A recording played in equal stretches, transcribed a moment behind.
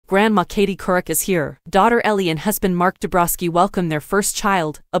Grandma Katie Couric is here. Daughter Ellie and husband Mark Dabrowski welcome their first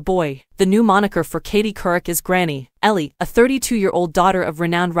child, a boy. The new moniker for Katie Couric is Granny. Ellie, a 32-year-old daughter of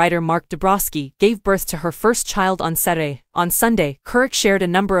renowned writer Mark Dabrowski, gave birth to her first child on Saturday. On Sunday, Couric shared a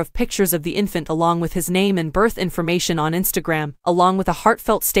number of pictures of the infant along with his name and birth information on Instagram, along with a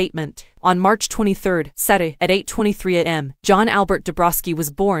heartfelt statement. On March 23, Saturday, at 8:23 a.m., John Albert Dabrowski was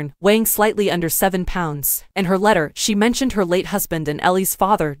born, weighing slightly under 7 pounds. In her letter, she mentioned her late husband and Ellie's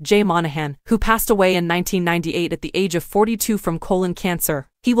father, Jay Monahan, who passed away in 1998 at the age of 42 from colon cancer.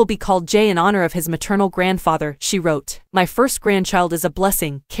 He will be called Jay in honor of his maternal grandfather, she wrote. My first grandchild is a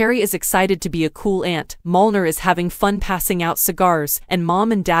blessing. Carrie is excited to be a cool aunt. Molnar is having fun passing out cigars, and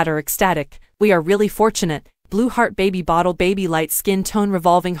Mom and Dad are ecstatic. We are really fortunate. Blue heart baby bottle baby light skin tone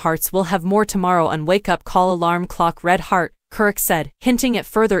revolving hearts. We'll have more tomorrow on wake up call alarm clock red heart, Couric said, hinting at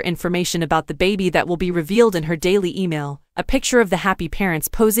further information about the baby that will be revealed in her daily email. A picture of the happy parents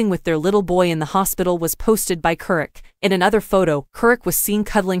posing with their little boy in the hospital was posted by Couric. In another photo, Couric was seen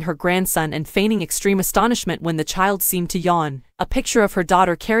cuddling her grandson and feigning extreme astonishment when the child seemed to yawn. A picture of her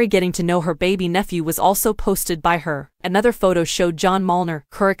daughter Carrie getting to know her baby nephew was also posted by her. Another photo showed John Molnar,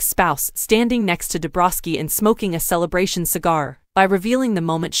 Couric's spouse, standing next to Dabrowski and smoking a celebration cigar. By revealing the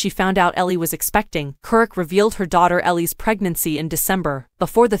moment she found out Ellie was expecting, Couric revealed her daughter Ellie's pregnancy in December.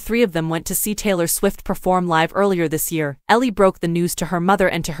 Before the three of them went to see Taylor Swift perform live earlier this year, Ellie broke the news to her mother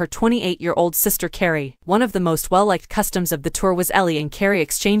and to her 28-year-old sister Carrie. One of the most well-liked customs of the tour was Ellie and Carrie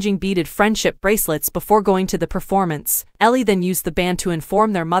exchanging beaded friendship bracelets before going to the performance. Ellie then used the band to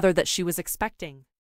inform their mother that she was expecting.